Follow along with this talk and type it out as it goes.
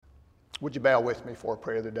Would you bow with me for a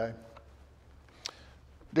prayer today?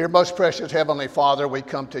 Dear most precious Heavenly Father, we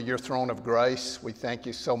come to your throne of grace. We thank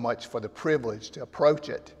you so much for the privilege to approach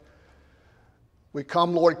it. We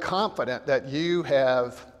come, Lord, confident that you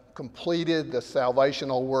have completed the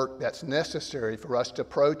salvational work that's necessary for us to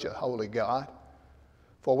approach a holy God.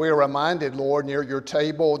 For we are reminded, Lord, near your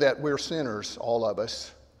table that we're sinners, all of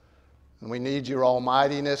us. And we need your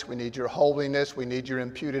almightiness, we need your holiness, we need your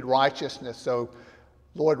imputed righteousness. So,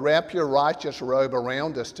 Lord, wrap your righteous robe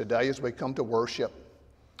around us today as we come to worship.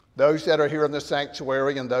 Those that are here in the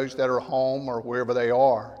sanctuary and those that are home or wherever they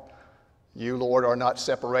are, you, Lord, are not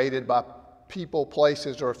separated by people,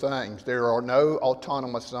 places, or things. There are no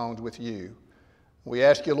autonomous zones with you. We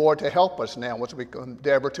ask you, Lord, to help us now as we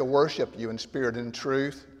endeavor to worship you in spirit and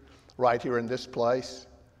truth right here in this place.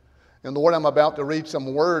 And Lord, I'm about to read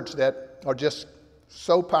some words that are just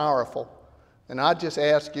so powerful. And I just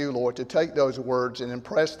ask you, Lord, to take those words and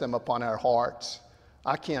impress them upon our hearts.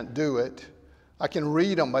 I can't do it. I can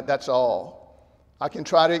read them, but that's all. I can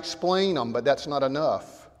try to explain them, but that's not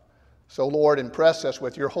enough. So, Lord, impress us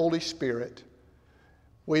with your Holy Spirit.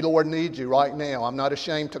 We, Lord, need you right now. I'm not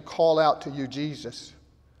ashamed to call out to you, Jesus.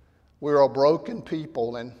 We're a broken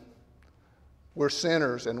people, and we're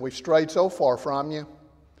sinners, and we've strayed so far from you.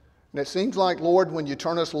 And it seems like, Lord, when you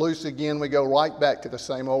turn us loose again, we go right back to the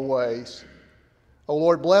same old ways. Oh,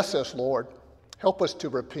 Lord, bless us, Lord. Help us to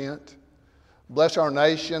repent. Bless our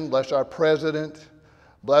nation. Bless our president.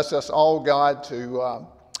 Bless us all, God, to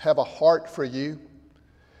have a heart for you.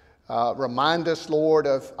 Remind us, Lord,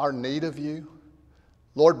 of our need of you.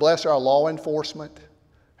 Lord, bless our law enforcement.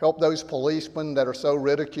 Help those policemen that are so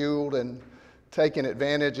ridiculed and taken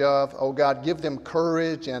advantage of. Oh, God, give them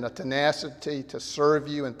courage and a tenacity to serve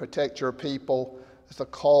you and protect your people. It's a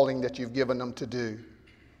calling that you've given them to do.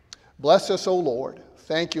 Bless us, O Lord.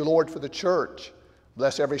 Thank you, Lord, for the church.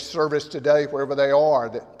 Bless every service today, wherever they are,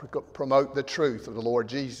 that promote the truth of the Lord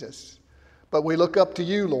Jesus. But we look up to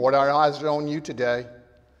you, Lord. Our eyes are on you today.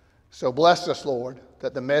 So bless us, Lord,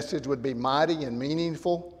 that the message would be mighty and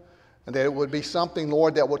meaningful, and that it would be something,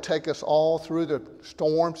 Lord, that will take us all through the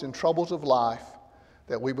storms and troubles of life,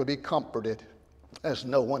 that we would be comforted as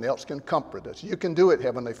no one else can comfort us. You can do it,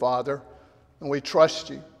 Heavenly Father, and we trust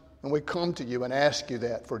you. And we come to you and ask you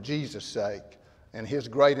that for Jesus' sake. In his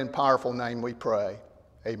great and powerful name we pray.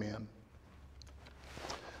 Amen.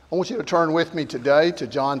 I want you to turn with me today to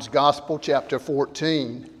John's Gospel, chapter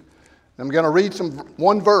 14. I'm going to read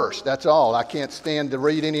one verse, that's all. I can't stand to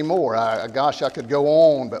read anymore. Gosh, I could go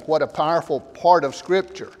on, but what a powerful part of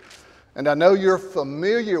Scripture. And I know you're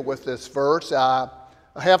familiar with this verse. I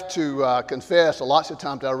have to confess, lots of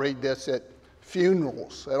times I read this at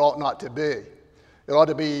funerals. It ought not to be. It ought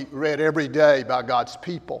to be read every day by God's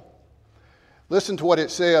people. Listen to what it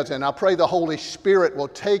says, and I pray the Holy Spirit will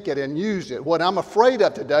take it and use it. What I'm afraid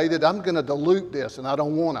of today, that I'm going to dilute this, and I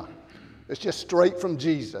don't want to. It's just straight from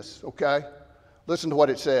Jesus, okay? Listen to what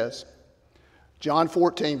it says. John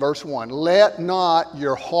 14, verse 1. Let not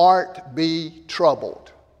your heart be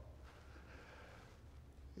troubled.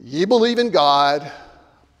 Ye believe in God,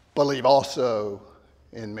 believe also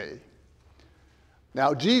in me.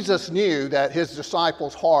 Now, Jesus knew that his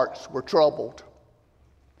disciples' hearts were troubled.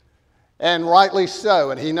 And rightly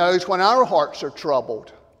so. And he knows when our hearts are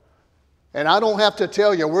troubled. And I don't have to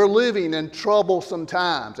tell you, we're living in troublesome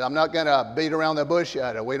times. I'm not going to beat around the bush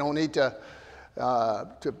at it. We don't need to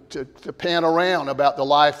pan around about the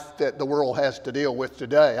life that the world has to deal with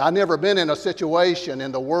today. I've never been in a situation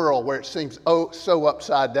in the world where it seems so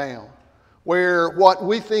upside down, where what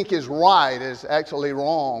we think is right is actually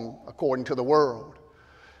wrong according to the world,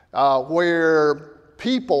 where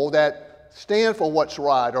people that stand for what's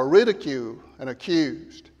right are ridiculed and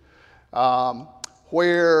accused,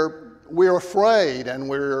 where we're afraid and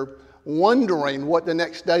we're wondering what the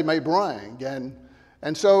next day may bring.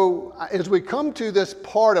 And so as we come to this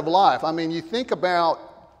part of life, I mean, you think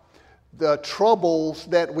about the troubles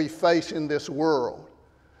that we face in this world.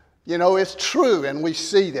 You know, it's true, and we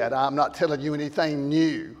see that. I'm not telling you anything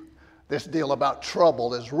new. This deal about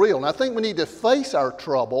trouble is real. And I think we need to face our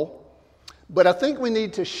trouble, but I think we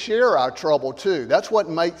need to share our trouble too. That's what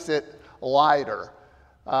makes it lighter.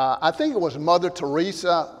 I think it was Mother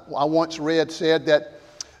Teresa, I once read, said that,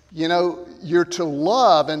 you know, you're to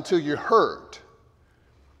love until you hurt.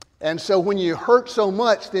 And so when you hurt so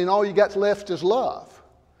much, then all you got left is love.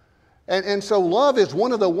 And so love is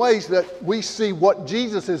one of the ways that we see what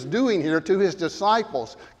Jesus is doing here to his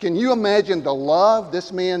disciples. Can you imagine the love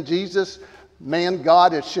this man Jesus, man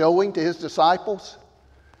God, is showing to his disciples?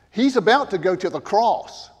 He's about to go to the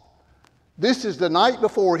cross. This is the night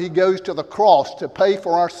before he goes to the cross to pay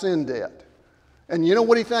for our sin debt. And you know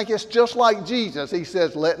what he thinks? It's just like Jesus. He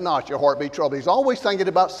says, let not your heart be troubled. He's always thinking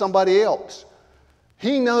about somebody else.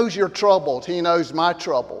 He knows your troubles. He knows my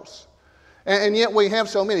troubles. And yet we have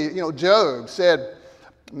so many. You know, Job said,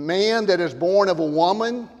 man that is born of a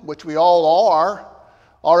woman, which we all are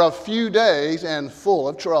of few days and full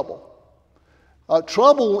of trouble.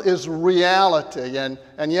 Trouble is reality.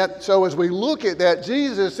 And yet, so as we look at that,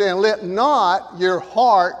 Jesus is saying, let not your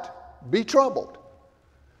heart be troubled.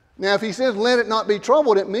 Now, if he says, let it not be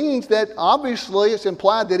troubled, it means that obviously it's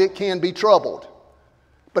implied that it can be troubled.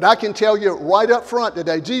 But I can tell you right up front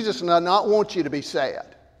today, Jesus does not want you to be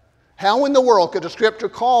sad. How in the world could the Scripture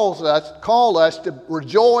call us to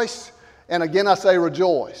rejoice? And again, I say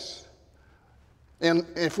rejoice. And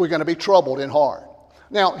if we're going to be troubled in heart.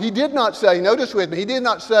 Now, he did not say, notice with me, he did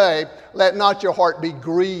not say, let not your heart be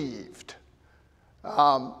grieved.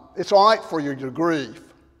 It's all right for you to grieve.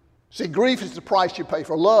 See, grief is the price you pay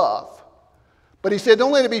for love. But he said,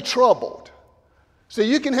 don't let it be troubled. See,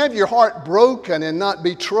 you can have your heart broken and not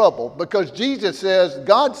be troubled because Jesus says,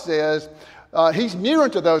 God says, he's near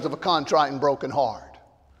unto those of a contrite and broken heart.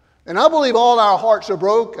 And I believe all our hearts are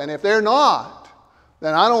broken. If they're not,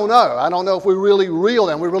 then I don't know. I don't know if we're really real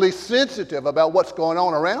and we're really sensitive about what's going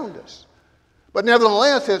on around us. But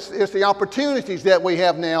nevertheless, it's the opportunities that we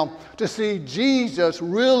have now to see Jesus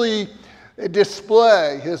really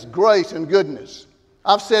display his grace and goodness.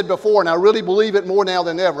 I've said before, and I really believe it more now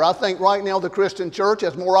than ever, I think right now the Christian church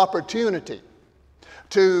has more opportunity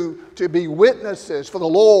to be witnesses for the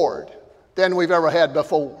Lord than we've ever had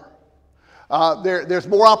before. There's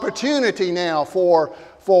more opportunity now for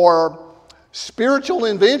spiritual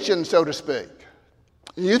invention, so to speak.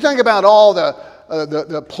 You think about all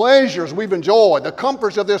the pleasures we've enjoyed, the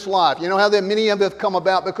comforts of this life. You know how that many of them have come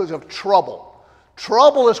about because of trouble.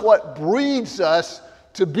 Trouble is what breeds us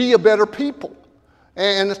to be a better people.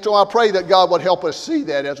 And so I pray that God would help us see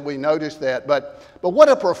that as we notice that. But what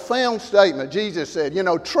a profound statement. Jesus said, you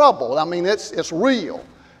know, trouble, I mean, it's real.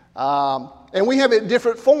 And we have it in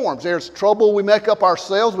different forms. There's trouble we make up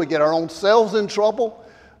ourselves. We get our own selves in trouble.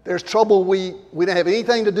 There's trouble we don't have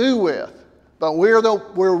anything to do with. But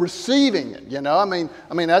we're receiving it, you know. I mean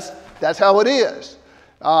that's how it is.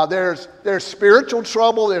 There's spiritual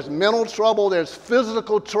trouble, there's mental trouble, there's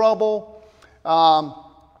physical trouble,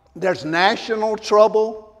 there's national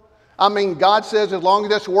trouble. I mean, God says as long as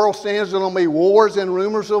this world stands, there'll be wars and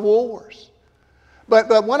rumors of wars.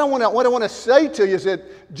 But what I want to say to you is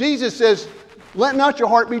that Jesus says, let not your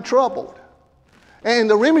heart be troubled. And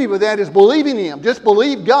the remedy for that is believing Him. Just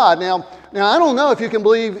believe God. Now I don't know if you can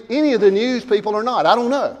believe any of the news people or not. I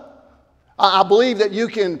don't know. I believe that you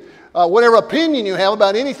can, whatever opinion you have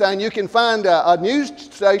about anything, you can find a news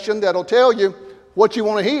station that'll tell you what you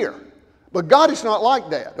want to hear. But God is not like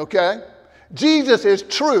that, okay? Jesus is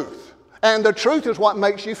truth. And the truth is what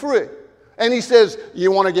makes you free. And He says,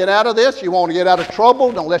 you want to get out of this? You want to get out of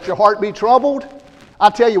trouble? Don't let your heart be troubled? I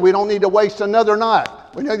tell you, we don't need to waste another night.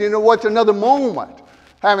 We need to waste another moment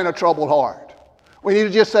having a troubled heart. We need to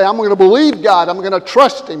just say, I'm going to believe God. I'm going to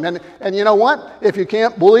trust Him. And you know what? If you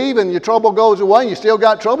can't believe and your trouble goes away and you still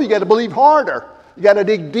got trouble, you got to believe harder. You got to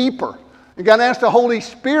dig deeper. You got to ask the Holy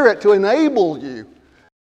Spirit to enable you.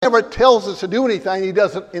 He never tells us to do anything He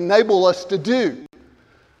doesn't enable us to do.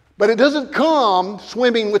 But it doesn't come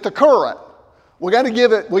swimming with the current. We got to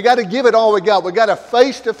give it all we got. We got to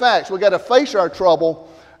face the facts. We got to face our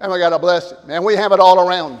trouble, and we got to bless it. And we have it all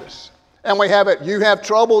around us. And we have it. You have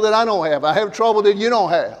trouble that I don't have. I have trouble that you don't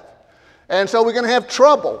have. And so we're going to have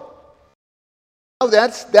trouble.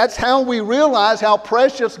 That's how we realize how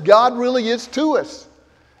precious God really is to us.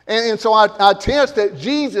 And so I test that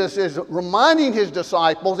Jesus is reminding His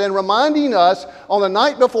disciples and reminding us on the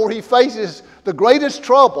night before He faces the greatest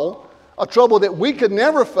trouble, a trouble that we could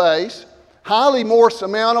never face, highly more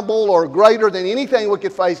surmountable or greater than anything we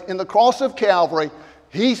could face in the cross of Calvary.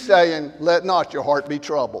 He's saying, let not your heart be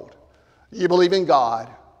troubled. You believe in God,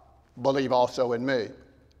 believe also in me.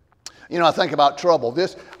 You know, I think about trouble.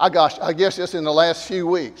 I guess just in the last few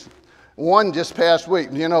weeks. One just past week,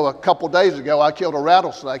 you know, a couple days ago, I killed a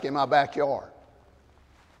rattlesnake in my backyard.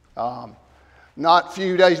 Not a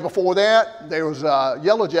few days before that, there was a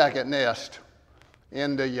yellow jacket nest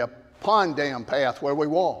in the pond dam path where we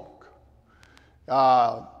walk.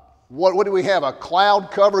 What did we have? A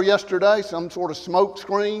cloud cover yesterday, some sort of smoke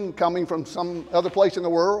screen coming from some other place in the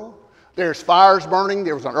world. There's fires burning.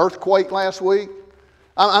 There was an earthquake last week.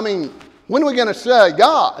 I mean, when are we going to say,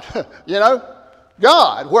 God, you know,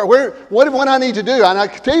 God, what I need to do? And I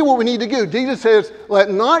can tell you what we need to do. Jesus says,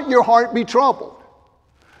 let not your heart be troubled.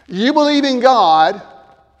 You believe in God,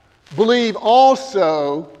 believe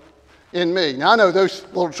also in me. Now, I know those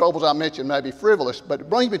little troubles I mentioned may be frivolous, but it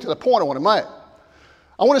brings me to the point I want to make.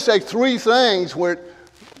 I want to say three things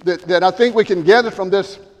that I think we can gather from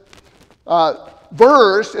this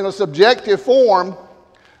verse in a subjective form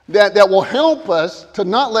that will help us to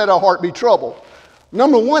not let our heart be troubled.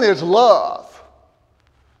 Number one is love.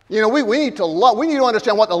 You know, we need to love. We need to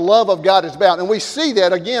understand what the love of God is about. And we see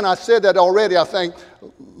that, again, I said that already, I think.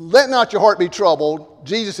 Let not your heart be troubled.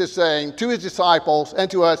 Jesus is saying to his disciples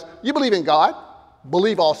and to us, you believe in God,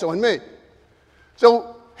 believe also in me.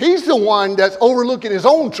 So he's the one that's overlooking his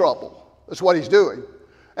own trouble. That's what he's doing.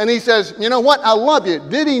 And he says, you know what, I love you.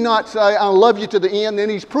 Did he not say, I love you to the end? Then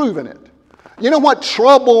he's proven it. You know what,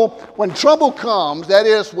 when trouble comes, that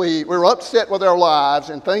is, we're upset with our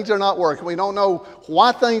lives and things are not working. We don't know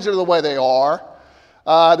why things are the way they are.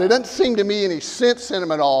 There doesn't seem to be any sense in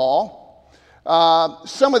them at all.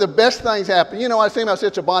 Some of the best things happen. You know, I was thinking about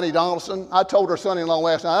Sister Bonnie Donaldson. I told her son-in-law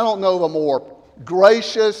last night, I don't know of a more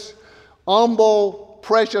gracious, humble,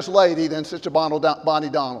 precious lady than Sister Bonnie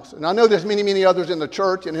Donaldson. And I know there's many, many others in the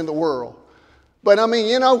church and in the world. But I mean,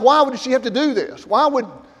 you know, why would she have to do this? Why would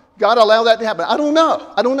God allow that to happen? I don't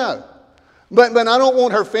know. But I don't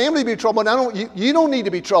want her family to be troubled. You don't need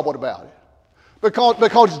to be troubled about it.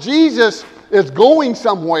 Because Jesus is going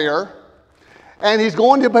somewhere, and he's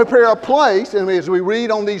going to prepare a place, and as we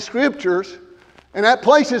read on these scriptures, and that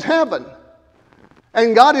place is heaven.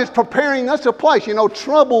 And God is preparing us a place. You know,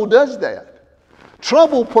 trouble does that.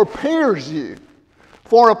 Trouble prepares you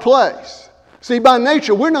for a place. See, by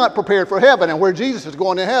nature, we're not prepared for heaven, and where Jesus is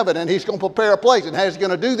going to heaven, and he's going to prepare a place, and how he's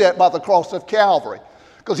going to do that by the cross of Calvary,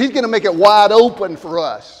 because he's going to make it wide open for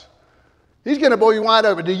us. He's going to be wide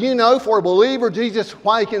open. Do you know, for a believer, Jesus,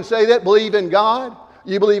 why he can say that? Believe in God.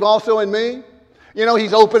 You believe also in me. You know,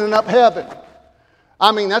 he's opening up heaven.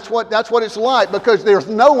 I mean, that's what it's like, because there's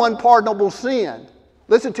no unpardonable sin.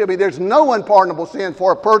 Listen to me, there's no unpardonable sin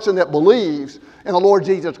for a person that believes in the Lord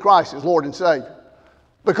Jesus Christ as Lord and Savior.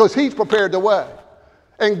 Because he's prepared the way.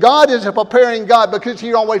 And God is a preparing God because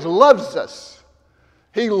he always loves us.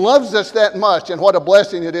 He loves us that much, and what a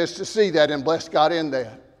blessing it is to see that and bless God in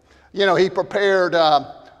that. You know, he prepared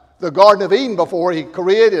the Garden of Eden before he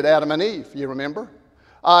created Adam and Eve, you remember?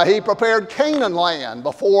 He prepared Canaan land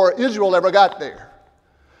before Israel ever got there.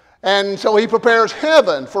 And so he prepares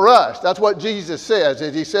heaven for us. That's what Jesus says.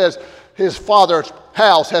 He says his Father's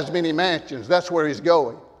house has many mansions. That's where he's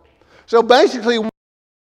going. So basically,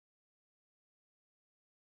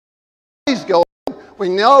 he's going. We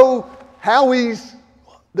know how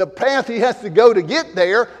the path he has to go to get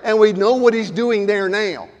there, and we know what he's doing there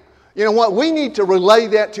now. You know what? We need to relay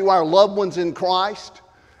that to our loved ones in Christ,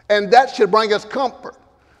 and that should bring us comfort,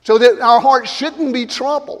 so that our hearts shouldn't be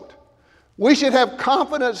troubled. We should have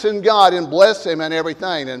confidence in God and bless him and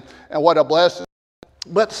everything, and what a blessing.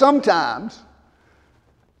 But sometimes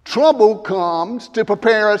trouble comes to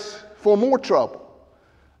prepare us for more trouble.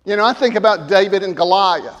 You know, I think about David and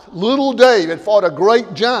Goliath. Little David fought a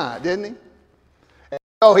great giant, didn't he? And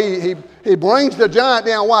so he brings the giant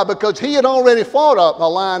down. Why? Because he had already fought a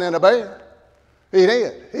lion and a bear. He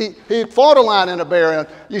did. He had fought a lion and a bear. And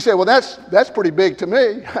you say, well, that's pretty big to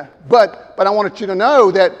me. but I wanted you to know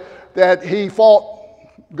that he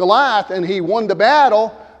fought Goliath and he won the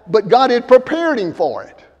battle, but God had prepared him for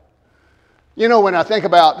it. You know, when I think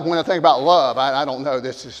about love, I don't know,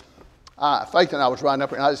 this is... Faith and I was riding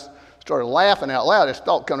up here, and I just started laughing out loud. This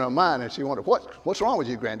thought came to my mind, and she wondered, what's wrong with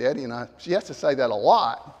you, Granddaddy? And she has to say that a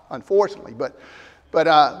lot, unfortunately. But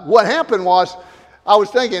what happened was, I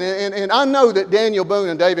was thinking, and I know that Daniel Boone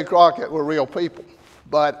and David Crockett were real people,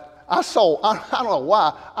 but I don't know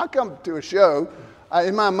why, I come to a show,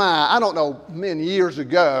 in my mind, I don't know, many years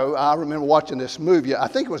ago, I remember watching this movie. I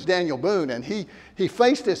think it was Daniel Boone, and he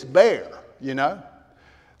faced this bear, you know.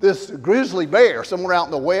 This grizzly bear somewhere out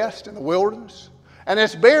in the west, in the wilderness. And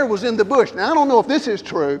this bear was in the bush. Now, I don't know if this is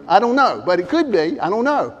true. I don't know. But it could be. I don't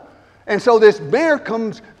know. And so this bear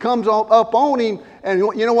comes up on him. And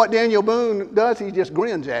you know what Daniel Boone does? He just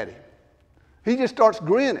grins at him. He just starts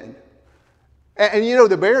grinning. And you know,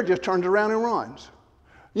 the bear just turns around and runs.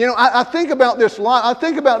 You know, I think about this a lot. I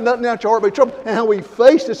think about nothing out your heart but trouble. And how we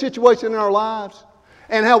face the situation in our lives.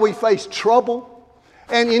 And how we face trouble.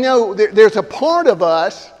 And you know, there's a part of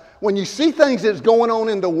us, when you see things that's going on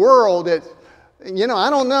in the world that, you know, I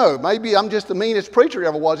don't know, maybe I'm just the meanest preacher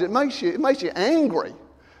ever was. It makes you angry.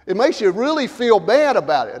 It makes you really feel bad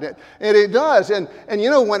about it. And it does. And you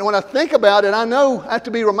know, when I think about it, I have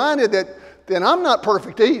to be reminded that I'm not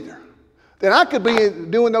perfect either. That I could be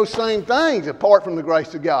doing those same things apart from the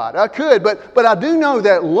grace of God. I could, but I do know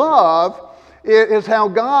that love is how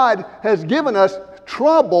God has given us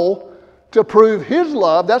trouble to prove His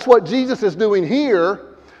love. That's what Jesus is doing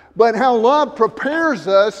here. But how love prepares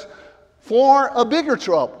us for a bigger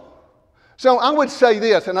trouble. So I would say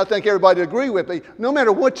this, and I think everybody would agree with me, no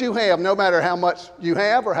matter what you have, no matter how much you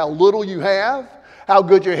have or how little you have, how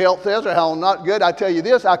good your health is or how not good, I tell you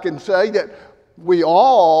this, I can say that we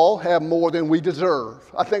all have more than we deserve.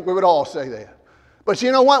 I think we would all say that. But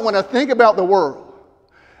you know what? When I think about the world,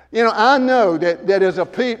 I know that as a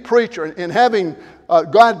preacher, and having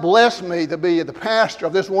God bless me to be the pastor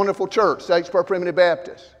of this wonderful church, Statesboro Primitive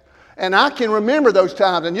Baptist, and I can remember those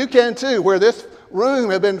times, and you can too, where this room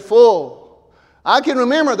had been full. I can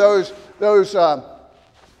remember those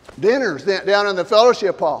dinners down in the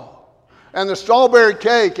fellowship hall, and the strawberry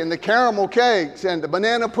cake and the caramel cakes and the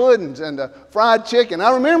banana puddings and the fried chicken.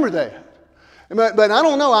 I remember that. But I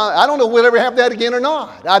don't know. I don't know if we'll ever have that again or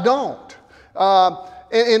not. I don't.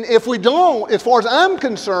 And if we don't, as far as I'm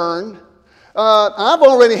concerned, I've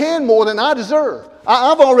already had more than I deserve.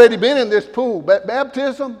 I've already been in this pool.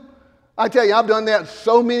 Baptism, I tell you, I've done that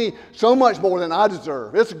so much more than I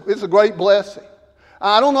deserve. It's a great blessing.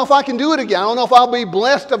 I don't know if I can do it again. I don't know if I'll be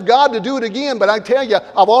blessed of God to do it again, but I tell you,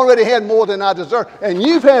 I've already had more than I deserve. And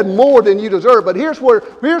you've had more than you deserve. But here's where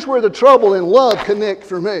the trouble and love connect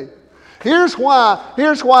for me. Here's why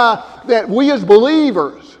that we as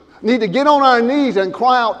believers need to get on our knees and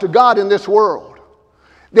cry out to God in this world.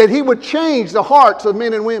 That He would change the hearts of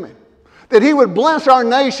men and women. That He would bless our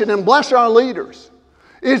nation and bless our leaders.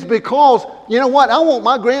 Is because, you know what, I want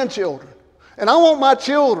my grandchildren and I want my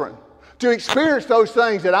children to experience those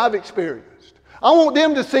things that I've experienced. I want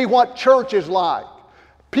them to see what church is like.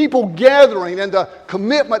 People gathering and the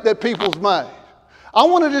commitment that people's made. I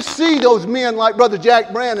wanted to see those men like Brother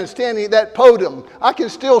Jack Brandon standing at that podium. I can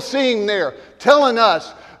still see him there telling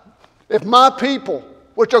us, if my people,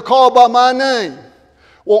 which are called by my name,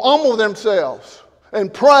 will humble themselves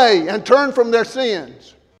and pray and turn from their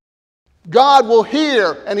sins, God will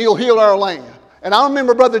hear and He'll heal our land. And I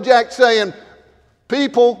remember Brother Jack saying,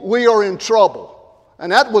 people, we are in trouble.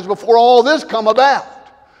 And that was before all this come about.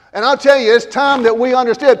 And I'll tell you, it's time that we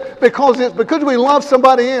understand, because we love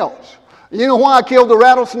somebody else. You know why I killed the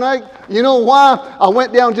rattlesnake? You know why I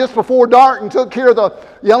went down just before dark and took care of the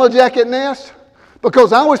yellow jacket nest?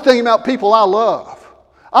 Because I was thinking about people I love.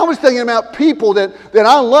 I was thinking about people that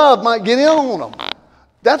I love might get in on them.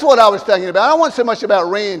 That's what I was thinking about. I wasn't so much about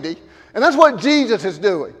Randy. And that's what Jesus is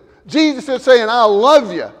doing. Jesus is saying, I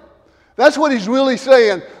love you. That's what He's really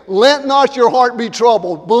saying. Let not your heart be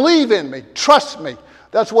troubled. Believe in me. Trust me.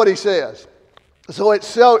 That's what He says. So it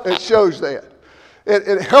shows that.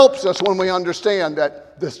 It helps us when we understand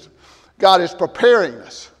that God is preparing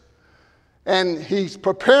us. And He's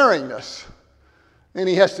preparing us. And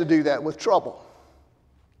He has to do that with trouble.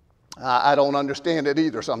 I don't understand it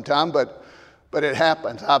either sometimes, but it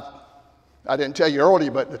happens. I didn't tell you earlier,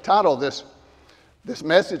 but the title of this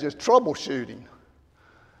message is Troubleshooting.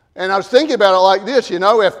 And I was thinking about it like this, if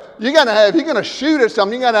you're going to shoot at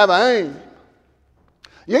something, you got to have an aim.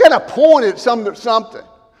 You got to point at something.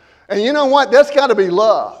 And you know what? That's got to be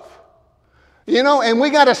love. And we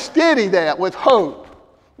got to steady that with hope.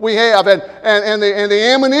 We have, and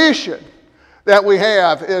the ammunition that we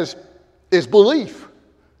have is belief,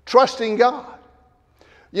 trusting God.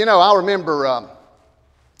 I remember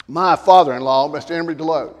my father-in-law, Mr. Emery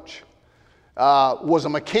Deloach, was a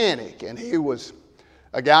mechanic, and he was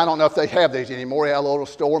a guy, I don't know if they have these anymore. He had a little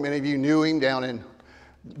store. Many of you knew him down in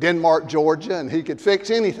Denmark, Georgia, and he could fix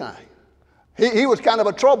anything. He was kind of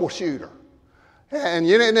a troubleshooter. And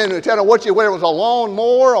you didn't tell him what you wear. It was a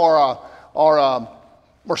lawnmower or a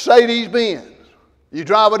Mercedes-Benz. You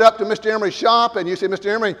drive it up to Mr. Emery's shop, and you say, Mr.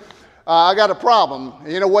 Emery, I got a problem.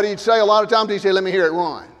 You know what he'd say a lot of times? He'd say, let me hear it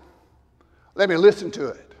run. Let me listen to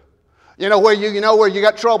it. You know where you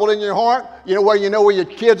got trouble in your heart? You know where your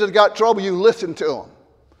kids have got trouble? You listen to them.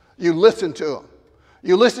 You listen to them.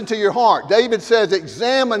 You listen to your heart. David says,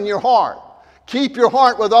 examine your heart. Keep your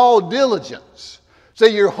heart with all diligence. See,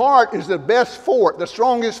 your heart is the best fort, the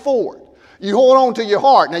strongest fort. You hold on to your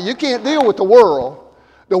heart. Now, you can't deal with the world.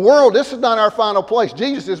 The world, this is not our final place.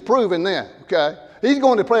 Jesus is proving that, okay? He's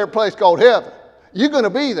going to a place called heaven. You're going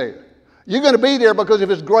to be there. You're going to be there because of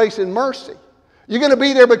His grace and mercy. You're going to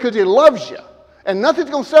be there because He loves you. And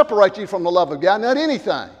nothing's going to separate you from the love of God, not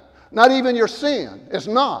anything. Not even your sin. It's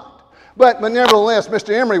not. But nevertheless,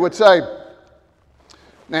 Mr. Emery would say,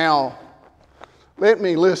 now, let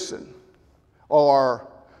me listen. Or,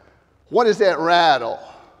 what is that rattle?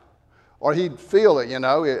 Or he'd feel it,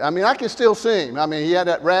 I can still see him. He had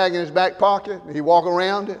that rag in his back pocket. He'd walk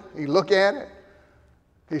around it. He'd look at it.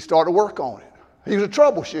 He'd start to work on it. He was a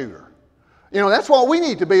troubleshooter. That's what we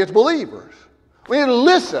need to be as believers. We need to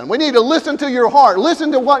listen. We need to listen to your heart.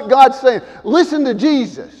 Listen to what God's saying. Listen to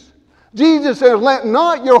Jesus. Jesus says, let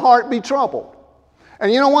not your heart be troubled.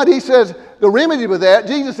 And you know what? He says, the remedy for that,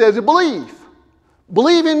 Jesus says, believe.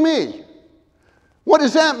 Believe in me. What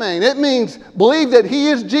does that mean? It means believe that he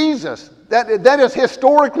is Jesus. That is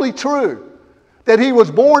historically true. That he was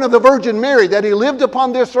born of the Virgin Mary. That he lived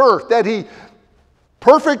upon this earth. That he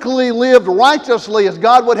perfectly lived righteously as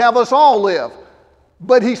God would have us all live.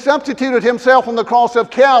 But he substituted himself on the cross of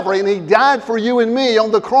Calvary, and he died for you and me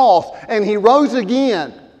on the cross, and he rose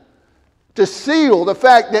again to seal the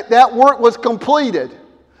fact that that work was completed.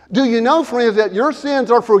 Do you know, friends, that your sins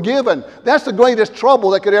are forgiven? That's the greatest trouble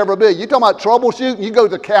that could ever be. You talk about troubleshooting, you go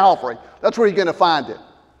to Calvary. That's where you're going to find it.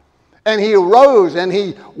 And he arose and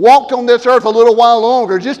he walked on this earth a little while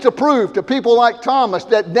longer just to prove to people like Thomas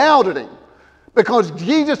that doubted him. Because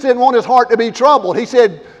Jesus didn't want his heart to be troubled. He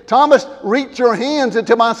said, Thomas, reach your hands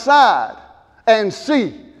into my side and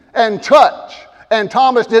see and touch. And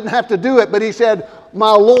Thomas didn't have to do it, but he said,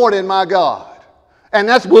 my Lord and my God. And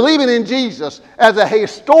that's believing in Jesus as a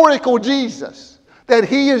historical Jesus. That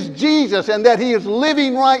he is Jesus and that he is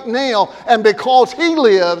living right now. And because he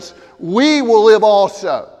lives, we will live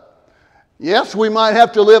also. Yes, we might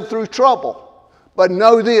have to live through trouble. But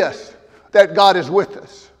know this, that God is with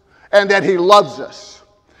us. And that he loves us.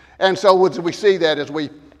 And so we see that as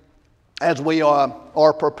we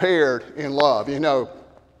are prepared in love. You know,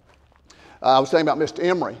 I was saying about Mr.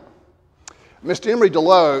 Emery. Mr. Emery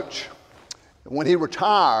Deloach, when he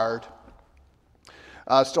retired,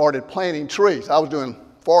 started planting trees. I was doing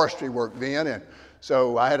forestry work then, and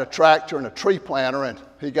so I had a tractor and a tree planter, and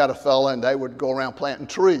he got a fella, and they would go around planting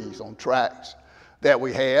trees on tracks that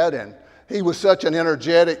we had. And he was such an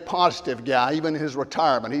energetic, positive guy, even in his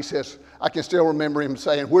retirement. He says, I can still remember him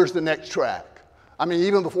saying, where's the next track? I mean,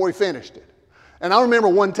 even before he finished it. And I remember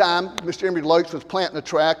one time, Mr. Emery Deloach was planting a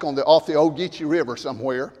track off the Old Geechee River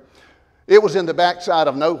somewhere. It was in the backside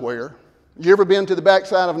of nowhere. You ever been to the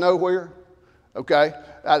backside of nowhere? Okay,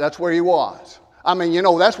 that's where he was. I mean, you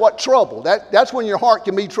know, that's what trouble. That's when your heart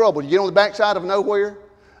can be troubled. You get on the backside of nowhere.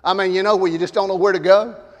 I mean, you know, where you just don't know where to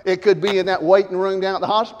go. It could be in that waiting room down at the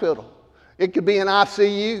hospital. It could be in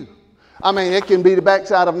ICU. I mean, it can be the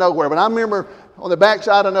backside of nowhere. But I remember on the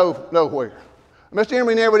backside of nowhere. Mr.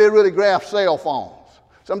 Emery never did really grasp cell phones.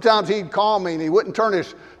 Sometimes he'd call me and he wouldn't turn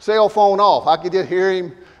his cell phone off. I could just hear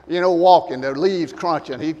him, you know, walking, the leaves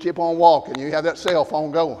crunching. He'd keep on walking. You have that cell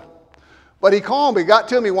phone going. But he called me, got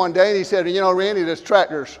to me one day, and he said, you know, Randy, this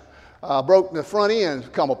tractor's broke, the front end's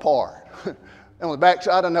come apart on the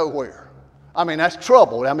backside of nowhere. I mean, that's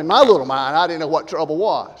trouble. I mean, my little mind, I didn't know what trouble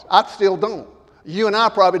was. I still don't. You and I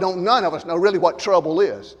probably don't, none of us know really what trouble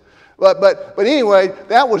is. But anyway,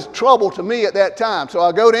 that was trouble to me at that time. So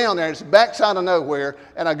I go down there, and it's the backside of nowhere,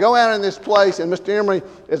 and I go out in this place, and Mr. Emery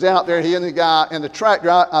is out there, he and the guy, and the tractor,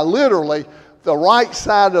 I literally, the right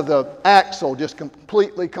side of the axle just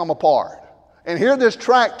completely come apart. And here this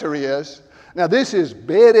tractor is. Now this is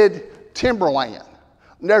bedded timberland.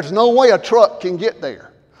 There's no way a truck can get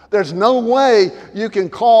there. There's no way you can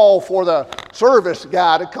call for the service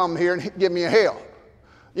guy to come here and give me a help.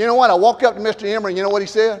 You know what? I walked up to Mr. Emery, and you know what he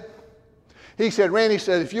said? He said, Randy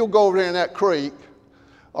said, if you'll go over there in that creek,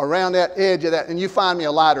 around that edge of that, and you find me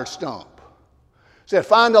a lighter stump. He said,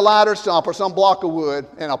 find a lighter stump or some block of wood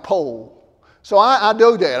and a pole. So I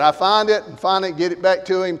do that. I find it and finally get it back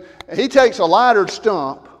to him. And he takes a lighter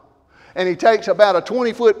stump and he takes about a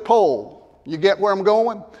 20-foot pole. You get where I'm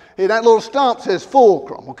going? That little stump says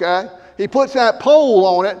fulcrum, okay? He puts that pole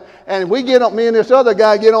on it, and we get up, me and this other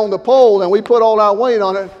guy get on the pole, and we put all our weight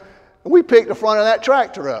on it, and we pick the front of that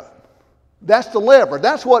tractor up. That's the lever.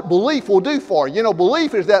 That's what belief will do for you. You know,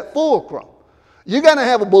 belief is that fulcrum. You got to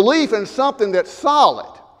have a belief in something that's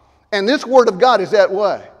solid. And this Word of God is that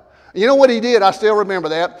way. You know what he did? I still remember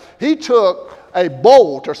that. He took a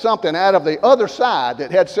bolt or something out of the other side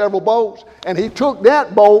that had several bolts, and he took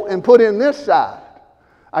that bolt and put in this side.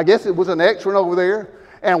 I guess it was an extra over there,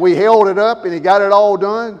 and we held it up, and he got it all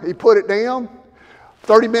done. He put it down.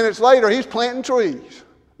 30 minutes later, he's planting trees.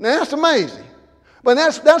 Now, that's amazing. But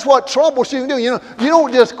that's what troubleshooting do. You know, you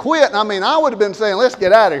don't just quit. I mean, I would have been saying, let's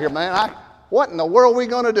get out of here, man. What in the world are we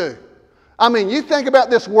going to do? I mean, you think about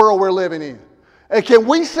this world we're living in. And can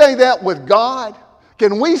we say that with God?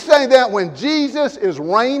 Can we say that when Jesus is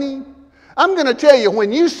reigning? I'm going to tell you,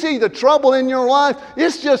 when you see the trouble in your life,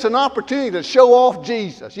 it's just an opportunity to show off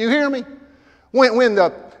Jesus. You hear me? When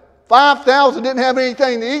the 5,000 didn't have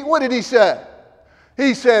anything to eat, what did he say?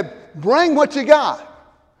 He said, bring what you got.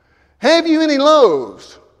 Have you any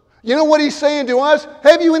loaves? You know what he's saying to us?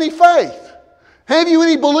 Have you any faith? Have you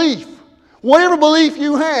any belief? Whatever belief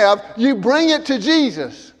you have, you bring it to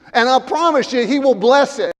Jesus. And I promise you, he will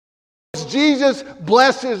bless it. Jesus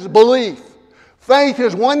blesses belief. Faith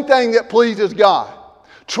is one thing that pleases God.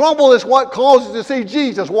 Trouble is what causes to see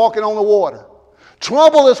Jesus walking on the water.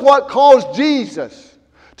 Trouble is what caused Jesus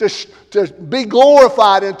to be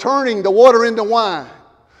glorified in turning the water into wine.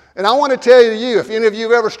 And I want to tell you, if any of you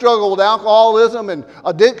have ever struggled with alcoholism and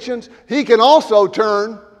addictions, he can also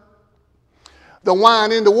turn the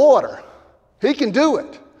wine into water. He can do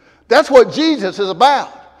it. That's what Jesus is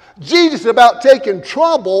about. Jesus is about taking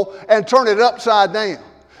trouble and turning it upside down.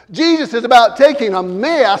 Jesus is about taking a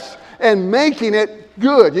mess and making it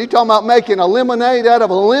good. You talking about making a lemonade out of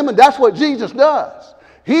a lemon? That's what Jesus does.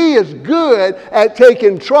 He is good at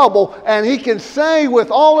taking trouble, and he can say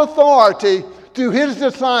with all authority to his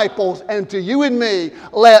disciples and to you and me,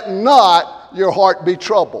 let not your heart be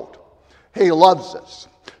troubled. He loves us.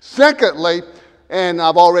 Secondly, and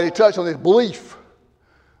I've already touched on this, belief.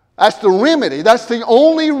 That's the remedy. That's the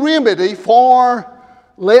only remedy for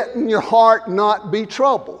letting your heart not be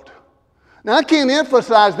troubled. Now, I can't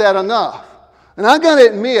emphasize that enough. And I got to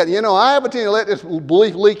admit, I have a tendency to let this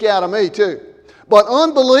belief leak out of me too. But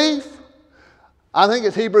unbelief, I think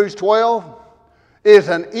it's Hebrews 12, is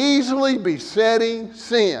an easily besetting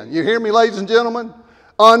sin. You hear me, ladies and gentlemen?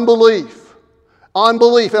 Unbelief.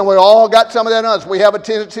 Unbelief. And we all got some of that in us. We have a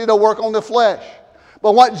tendency to work on the flesh.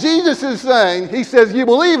 But what Jesus is saying, he says, you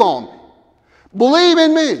believe on me. Believe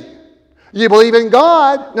in me. You believe in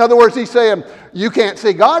God. In other words, he's saying, you can't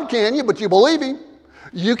see God, can you? But you believe him.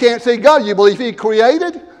 You can't see God. You believe he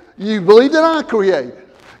created. You believe that I created.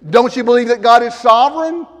 Don't you believe that God is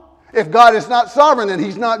sovereign? If God is not sovereign, then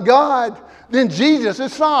he's not God. Then Jesus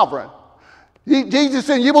is sovereign. Jesus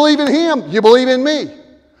said, you believe in him. You believe in me.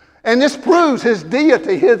 And this proves his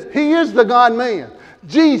deity. He is the God-man.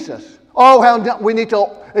 Jesus. Oh, how we need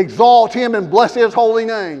to exalt him and bless his holy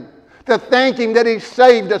name. To thank him that he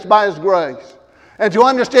saved us by his grace. And to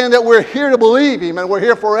understand that we're here to believe him and we're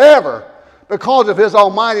here forever because of his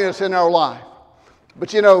almightiness in our life. But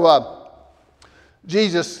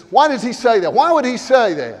Jesus, why does he say that? Why would he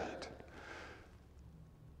say that?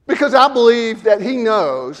 Because I believe that he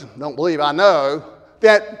knows, don't believe, I know,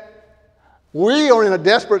 that we are in a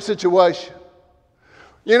desperate situation.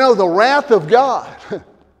 The wrath of God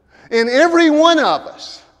in every one of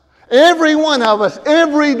us,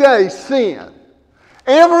 every day sin.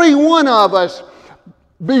 Every one of us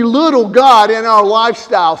belittle God in our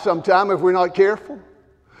lifestyle sometime if we're not careful.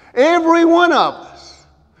 Every one of us.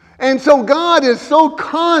 And so God is so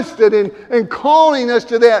constant in calling us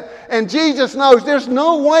to that. And Jesus knows there's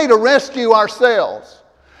no way to rescue ourselves.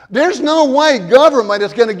 There's no way government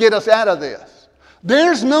is going to get us out of this.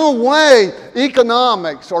 There's no way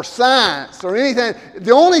economics or science or anything.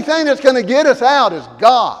 The only thing that's going to get us out is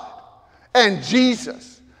God and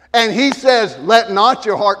Jesus. And he says, let not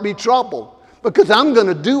your heart be troubled because I'm going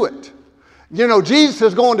to do it. Jesus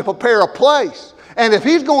is going to prepare a place. And if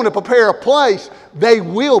he's going to prepare a place, there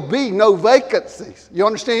will be no vacancies. You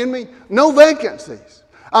understand me? No vacancies.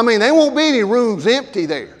 There won't be any rooms empty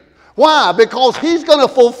there. Why? Because he's going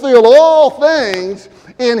to fulfill all things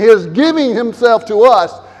in his giving himself to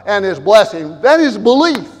us and his blessing. That is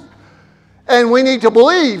belief. And we need to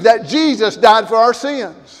believe that Jesus died for our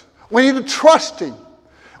sins. We need to trust him.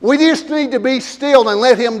 We just need to be still and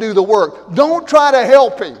let him do the work. Don't try to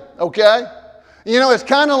help him, okay? It's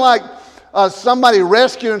kind of like somebody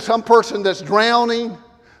rescuing some person that's drowning.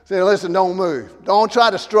 Say, listen, don't move. Don't try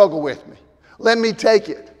to struggle with me. Let me take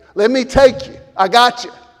it. Let me take you. I got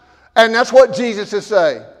you. And that's what Jesus is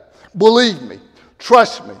saying. Believe me.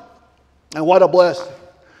 Trust me. And what a blessing.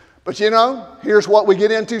 But here's what we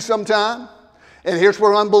get into sometime. And here's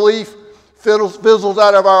where unbelief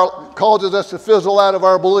causes us to fizzle out of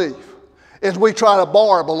our belief. Is we try to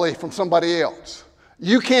borrow belief from somebody else.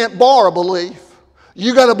 You can't borrow belief.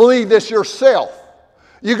 You got to believe this yourself.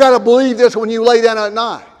 You got to believe this when you lay down at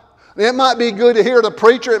night. It might be good to hear the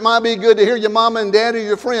preacher. It might be good to hear your mama and daddy or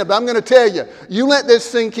your friend. But I'm going to tell you, you let this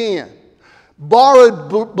sink in.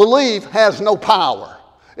 Borrowed belief has no power.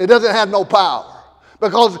 It doesn't have no power.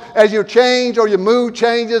 Because as you change or your mood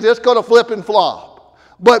changes, it's going to flip and flop.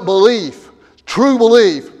 But belief, true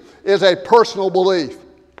belief, is a personal belief.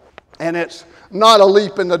 And it's not a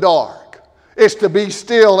leap in the dark. It's to be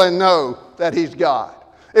still and know that he's God.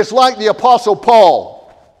 It's like the Apostle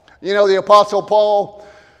Paul. The Apostle Paul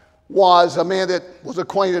was a man that was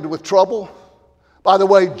acquainted with trouble. By the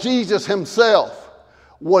way, Jesus himself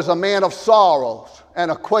was a man of sorrows and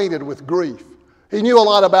acquainted with grief. He knew a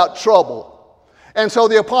lot about trouble. And so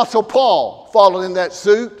the Apostle Paul followed in that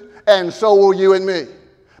suit, and so will you and me.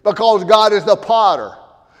 Because God is the potter,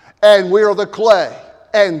 and we are the clay,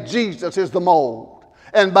 and Jesus is the mold.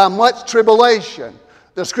 And by much tribulation,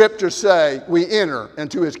 the scriptures say, we enter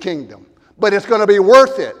into his kingdom. But it's going to be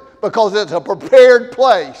worth it because it's a prepared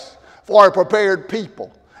place for a prepared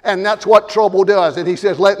people. And that's what trouble does. And he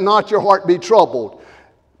says, let not your heart be troubled.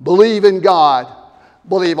 Believe in God.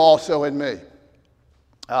 Believe also in me.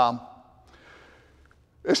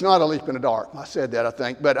 It's not a leap in the dark. I said that, I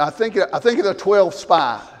think. But I think of the 12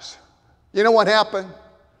 spies. You know what happened?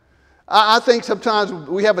 I think sometimes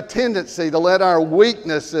we have a tendency to let our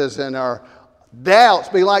weaknesses and our doubts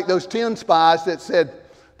be like those 10 spies that said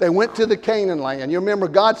they went to the Canaan land. You remember,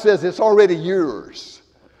 God says it's already yours.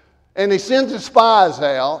 And he sends the spies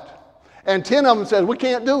out, and 10 of them says, we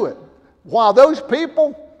can't do it. While those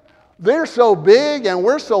people, they're so big and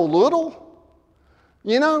we're so little.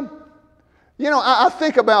 I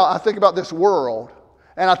think about this world,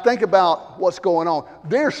 and I think about what's going on.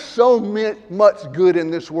 There's so much good in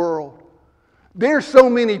this world. There's so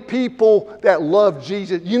many people that love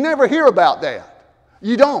Jesus. You never hear about that.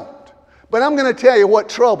 You don't. But I'm going to tell you what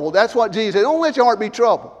trouble. That's what Jesus said. Don't let your heart be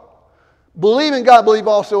troubled. Believe in God, believe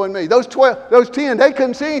also in me. Those 10, they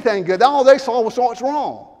couldn't see anything good. All they saw was what's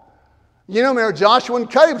wrong. Remember Joshua and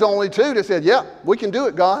Caleb's only two that said, yeah, we can do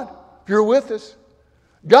it, God, if you're with us.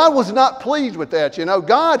 God was not pleased with that.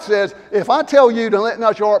 God says, if I tell you to let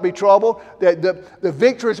not your heart be troubled, that the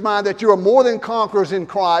victory is mine, that you are more than conquerors in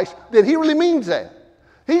Christ, then he really means that.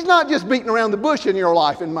 He's not just beating around the bush in your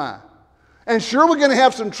life and mine. And sure, we're going to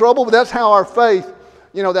have some trouble, but that's how our faith,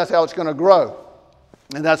 that's how it's going to grow.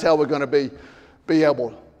 And that's how we're going to be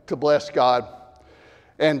able to bless God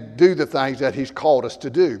and do the things that he's called us to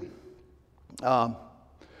do. I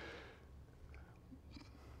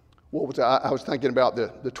was thinking about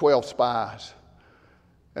the 12 spies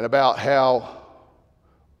and about how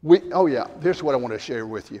here's what I want to share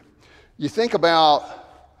with you. You think about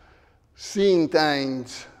seeing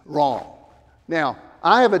things wrong. Now,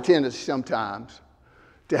 I have a tendency sometimes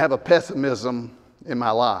to have a pessimism in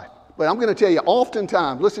my life. But I'm going to tell you,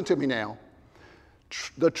 oftentimes, listen to me now,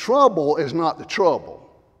 the trouble is not the trouble.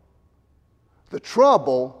 The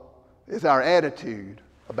trouble is our attitude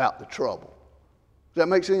about the trouble. Does that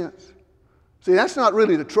make sense? See, that's not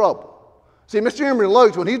really the trouble. See, Mr. Emery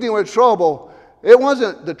Loach, when he's dealing with trouble, it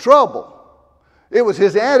wasn't the trouble. It was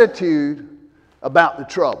his attitude about the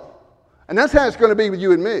trouble. And that's how it's going to be with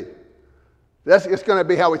you and me. It's going to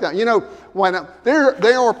be how we think. When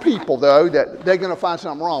there are people, though, that they're going to find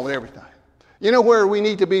something wrong with everything. Where we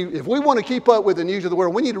need to be, if we want to keep up with the news of the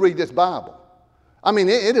world, we need to read this Bible. I mean,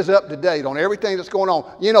 it is up to date on everything that's going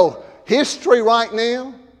on. History right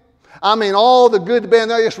now, all the good, the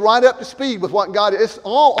bad, it's right up to speed with what God is.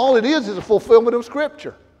 All it is a fulfillment of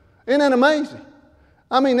Scripture. Isn't that amazing?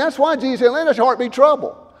 That's why Jesus said, let your heart be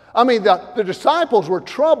troubled. The disciples were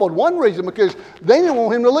troubled, one reason, because they didn't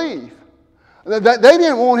want him to leave. They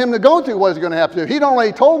didn't want him to go through what he was going to have to do. He'd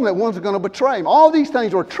already told them that one was going to betray him. All these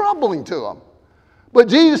things were troubling to them. But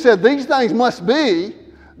Jesus said these things must be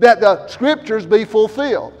that the Scriptures be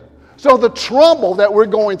fulfilled. So the trouble that we're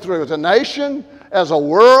going through as a nation, as a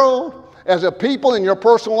world, as a people in your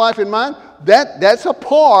personal life and mine, that's a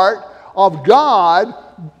part of God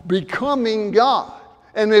becoming God.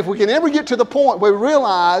 And if we can ever get to the point where we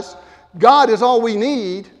realize God is all we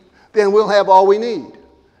need, then we'll have all we need.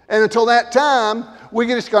 And until that time, we're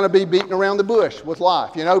just going to be beating around the bush with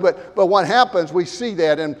life, But what happens, we see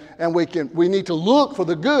that, and we need to look for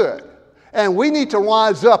the good. And we need to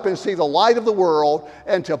rise up and see the light of the world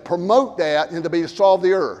and to promote that and to be the salt of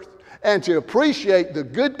the earth. And to appreciate the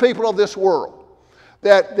good people of this world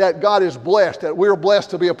that God is blessed, that we're blessed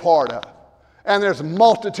to be a part of. And there's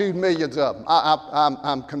millions of them.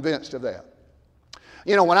 I'm convinced of that.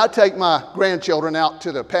 When I take my grandchildren out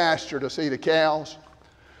to the pasture to see the cows,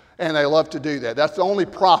 and they love to do that. That's the only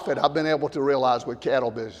profit I've been able to realize with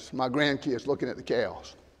cattle business, my grandkids looking at the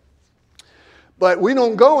cows. But we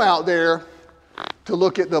don't go out there to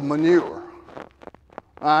look at the manure.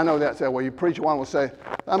 I know that's that way. You preach one will say,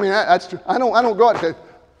 that's true. I don't go out and say,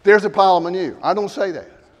 there's a pile of manure. I don't say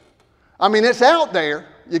that. It's out there.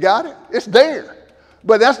 You got it? It's there.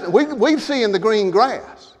 But we're seeing the green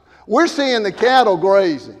grass. We're seeing the cattle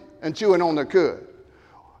grazing and chewing on their cud.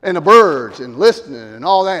 And the birds and listening and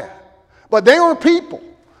all that. But there are people,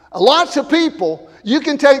 lots of people, you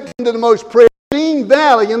can take them to the most pristine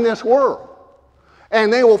valley in this world.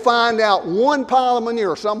 And they will find out one pile of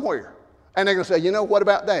manure somewhere. And they're going to say, what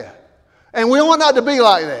about that? And we want not to be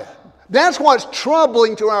like that. That's what's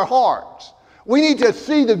troubling to our hearts. We need to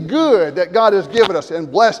see the good that God has given us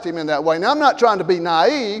and blessed him in that way. Now, I'm not trying to be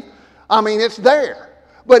naive. It's there.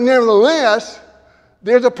 But nevertheless,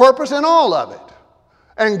 there's a purpose in all of it.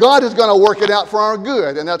 And God is going to work it out for our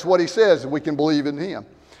good. And that's what he says, we can believe in him.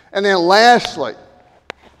 And then lastly,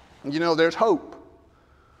 there's hope.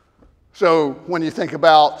 So when you think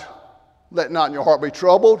about let not your heart be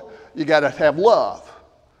troubled, you got to have love.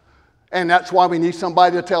 And that's why we need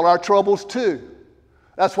somebody to tell our troubles to.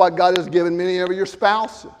 That's why God has given many of your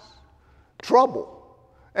spouses trouble.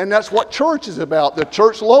 And that's what church is about, the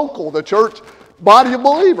church local, the church body of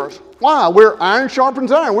believers. Why? We're iron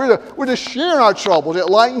sharpens iron. We're just sharing our troubles. It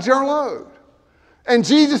lightens our load. And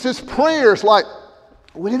Jesus' prayers, like,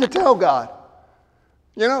 we need to tell God.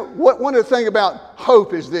 One of the things about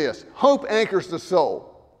hope is this. Hope anchors the soul.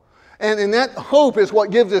 And that hope is what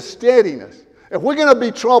gives us steadiness. If we're going to be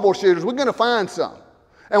troubleshooters, we're going to find some.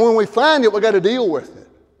 And when we find it, we've got to deal with it.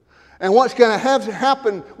 And what's going to have to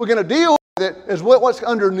happen, we're going to deal with it, is what's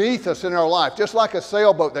underneath us in our life. Just like a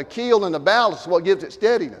sailboat, the keel and the ballast is what gives it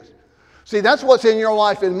steadiness. See, that's what's in your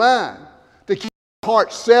life and mine, to keep your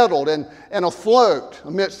heart settled and afloat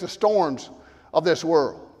amidst the storms of this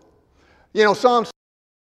world. Psalm,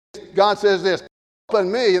 God says this,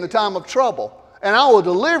 "Open me in the time of trouble, and I will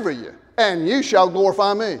deliver you, and you shall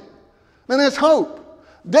glorify me." And there's hope.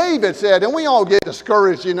 David said, and we all get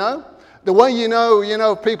discouraged, The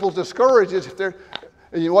way people's discouraged is if they're,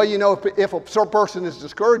 the way if a person is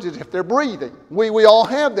discouraged is if they're breathing. We all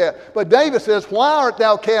have that. But David says, "Why art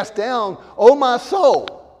thou cast down, O my soul?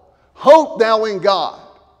 Hope thou in God."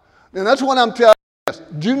 And that's what I'm telling you.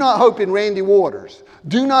 Do not hope in Randy Waters.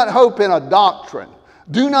 Do not hope in a doctrine.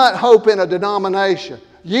 Do not hope in a denomination.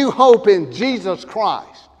 You hope in Jesus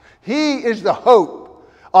Christ. He is the hope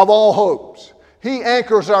of all hopes. He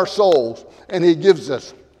anchors our souls, and he gives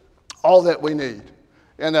us all that we need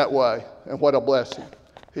in that way. And what a blessing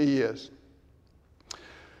he is.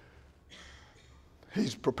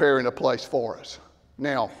 He's preparing a place for us.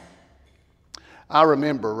 Now, I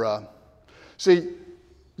remember,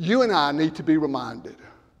 you and I need to be reminded,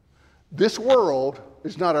 this world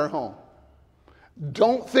is not our home.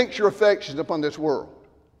 Don't fix your affections upon this world.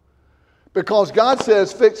 Because God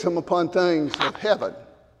says, fix them upon things of heaven.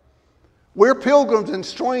 We're pilgrims and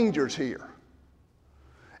strangers here.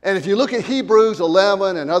 And if you look at Hebrews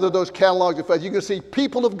 11 and other those catalogs of faith, you can see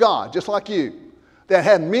people of God, just like you, that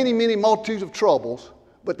had many, many multitudes of troubles,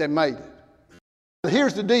 but they made it.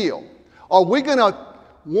 Here's the deal. Are we going to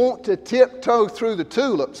want to tiptoe through the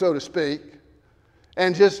tulip, so to speak,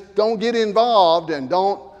 and just don't get involved and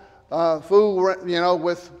don't fool,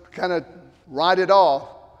 with kind of write it off?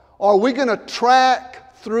 Or are we going to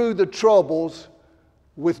track through the troubles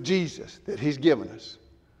with Jesus that he's given us?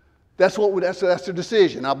 That's the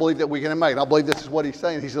decision I believe that we're going to make. I believe this is what he's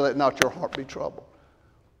saying. He said, "Let not your heart be troubled."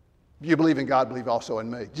 You believe in God, believe also in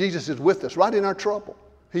me. Jesus is with us right in our trouble.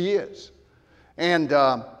 He is. And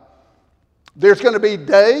there's going to be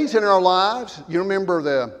days in our lives. You remember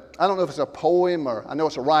I don't know if it's a poem or I know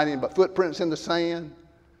it's a writing, but Footprints in the Sand.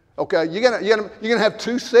 Okay, you're gonna have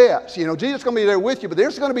two sets. Jesus is going to be there with you, but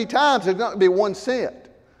there's going to be times there's going to be one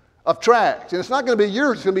set of tracks. And it's not going to be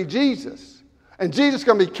yours, it's going to be Jesus. And Jesus is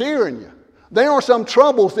going to be carrying you. There are some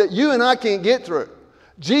troubles that you and I can't get through.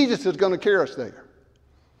 Jesus is going to carry us there.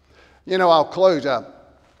 I'll close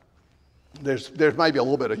out. There's maybe a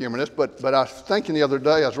little bit of humor in this, but I was thinking the other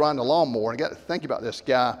day, I was riding a lawnmower, and I got to think about this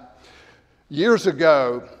guy. Years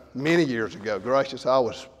ago, many years ago, gracious, I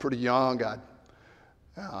was pretty young.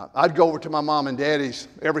 I'd go over to my mom and daddy's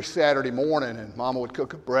every Saturday morning, and Mama would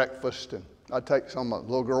cook a breakfast, and I'd take some of the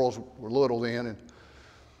little girls were little then,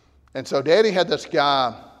 and so Daddy had this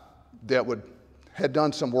guy that had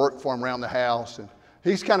done some work for him around the house, and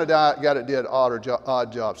he's kind of guy that did odd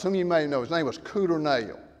jobs. Some of you may know his name was Cooter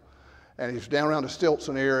Nail, and he was down around the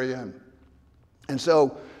Stilson area, and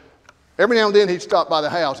so every now and then he'd stop by the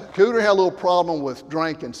house. Cooter had a little problem with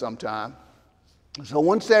drinking sometime, so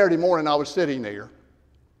one Saturday morning I was sitting there,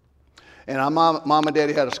 and Mom and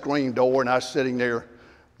Daddy had a screen door, and I was sitting there.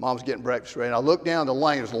 Mom was getting breakfast ready, and I looked down the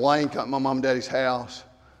lane. There's a lane coming to my Mom and Daddy's house,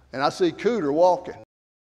 and I see Cooter walking.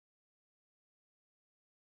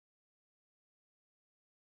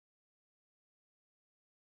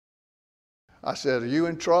 I said, "Are you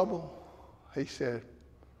in trouble?" He said,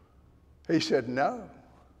 "No."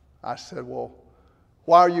 I said, "Well,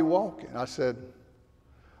 why are you walking?" I said,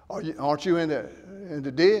 "Aren't you in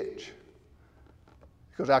the ditch?"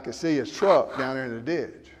 Because I could see his truck down there in the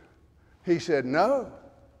ditch. He said, "No."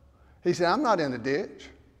 He said, "I'm not in the ditch."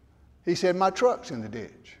 He said, "My truck's in the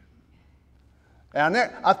ditch." And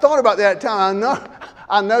I thought about that at the time.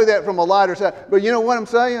 I know that from a lighter side. But you know what I'm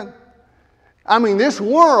saying? I mean, this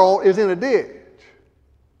world is in a ditch.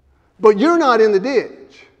 But you're not in the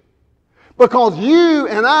ditch. Because you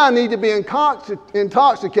and I need to be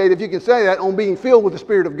intoxicated, if you can say that, on being filled with the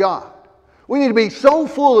Spirit of God. We need to be so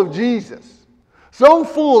full of Jesus, so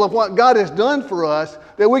full of what God has done for us,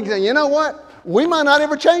 that we can say, you know what? We might not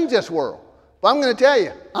ever change this world. But I'm going to tell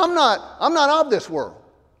you, I'm not of this world.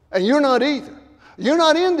 And you're not either. You're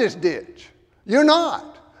not in this ditch. You're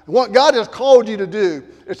not. What God has called you to do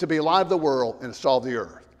is to be light of the world and to solve the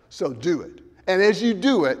earth. So do it. And as you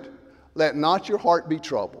do it, let not your heart be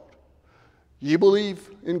troubled. You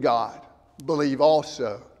believe in God. Believe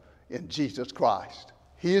also in Jesus Christ.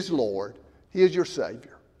 He is Lord. He is your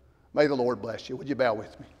Savior. May the Lord bless you. Would you bow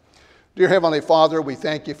with me? Dear Heavenly Father, we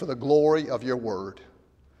thank you for the glory of your word.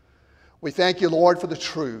 We thank you, Lord, for the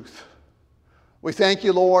truth. We thank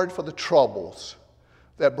you, Lord, for the troubles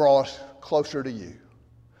that brought us closer to you.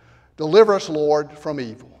 Deliver us, Lord, from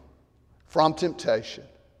evil, from temptation.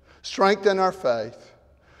 Strengthen our faith.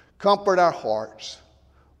 Comfort our hearts.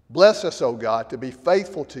 Bless us, O God, to be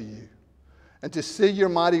faithful to you and to see your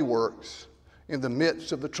mighty works in the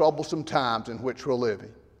midst of the troublesome times in which we're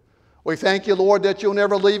living. We thank you, Lord, that you'll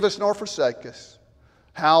never leave us nor forsake us.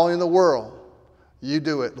 How in the world you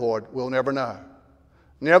do it, Lord, we'll never know.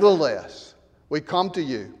 Nevertheless, we come to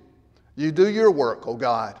you. You do your work, O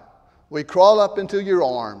God. We crawl up into your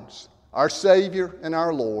arms, our Savior and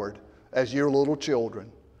our Lord, as your little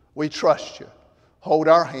children. We trust you. Hold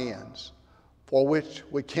our hands, for which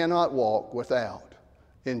we cannot walk without.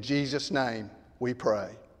 In Jesus' name we pray.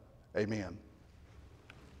 Amen.